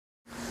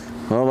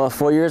Well, about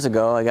 4 years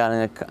ago, I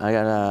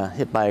got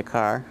hit by a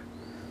car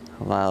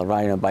while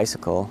riding a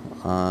bicycle,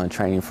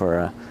 training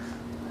for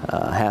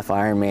a half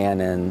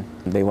Ironman, and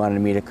they wanted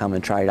me to come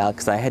and try it out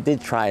because I did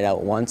try it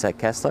out once at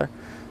Kessler,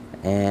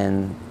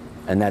 and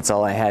that's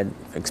all I had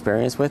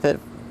experience with it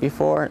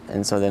before.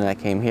 And so then I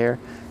came here,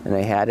 and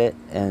they had it,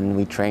 and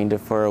we trained it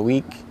for a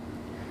week,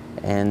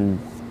 and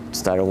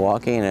started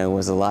walking, and it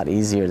was a lot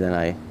easier than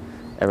I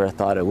ever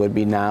thought it would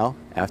be now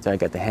after I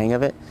got the hang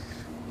of it.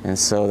 And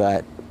so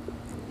that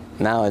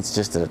now it's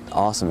just an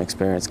awesome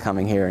experience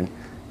coming here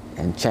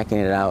and checking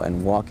it out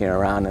and walking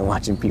around and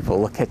watching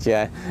people look at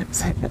you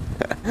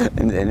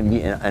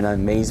in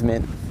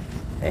amazement.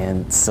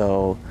 And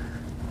so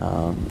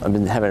I've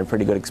been having a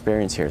pretty good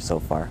experience here so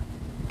far.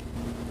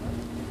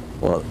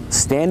 Well,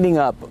 standing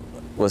up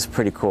was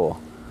pretty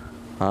cool.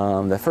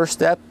 The first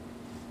step,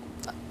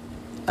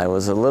 I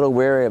was a little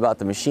wary about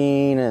the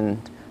machine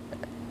and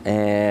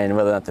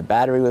whether or not the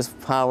battery was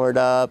powered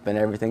up and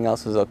everything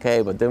else was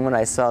okay. But then when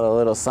I saw the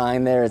little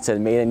sign there, it said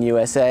 "Made in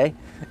USA"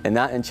 and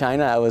not in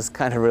China, I was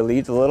kind of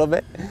relieved a little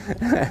bit.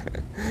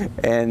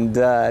 And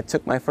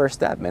took my first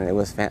step, and it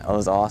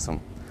was awesome.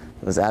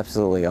 It was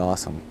absolutely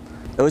awesome.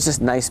 It was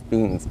just nice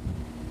being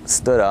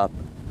stood up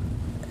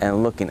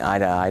and looking eye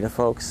to eye to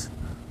folks,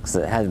 because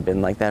it hadn't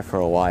been like that for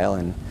a while,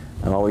 and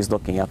I'm always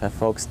looking up at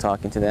folks,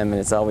 talking to them, and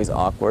it's always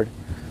awkward.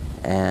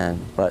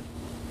 But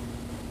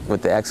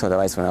with the Exo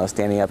device, when I was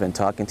standing up and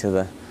talking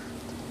to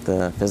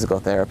the physical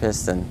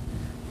therapist and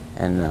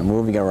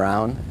moving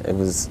around, it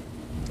was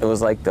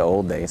like the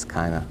old days,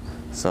 kind of.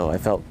 So I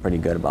felt pretty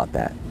good about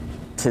that.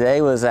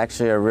 Today was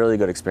actually a really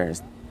good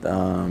experience.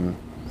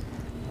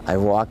 I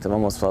walked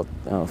almost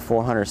about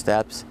 400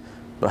 steps,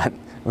 but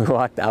we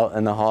walked out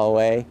in the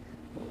hallway.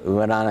 We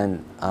went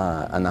on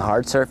the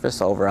hard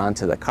surface over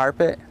onto the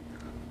carpet,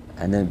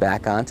 and then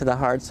back onto the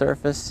hard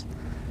surface.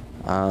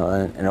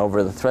 And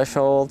over the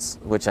thresholds,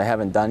 which I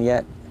haven't done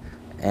yet,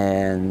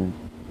 and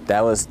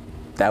that was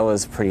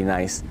pretty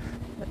nice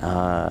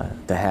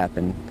to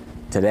happen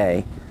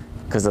today,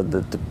 because of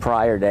the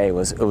prior day it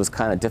was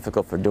kind of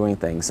difficult for doing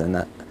things,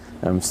 and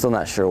I'm still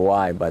not sure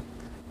why, but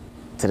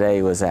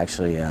today was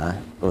actually it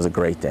was a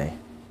great day.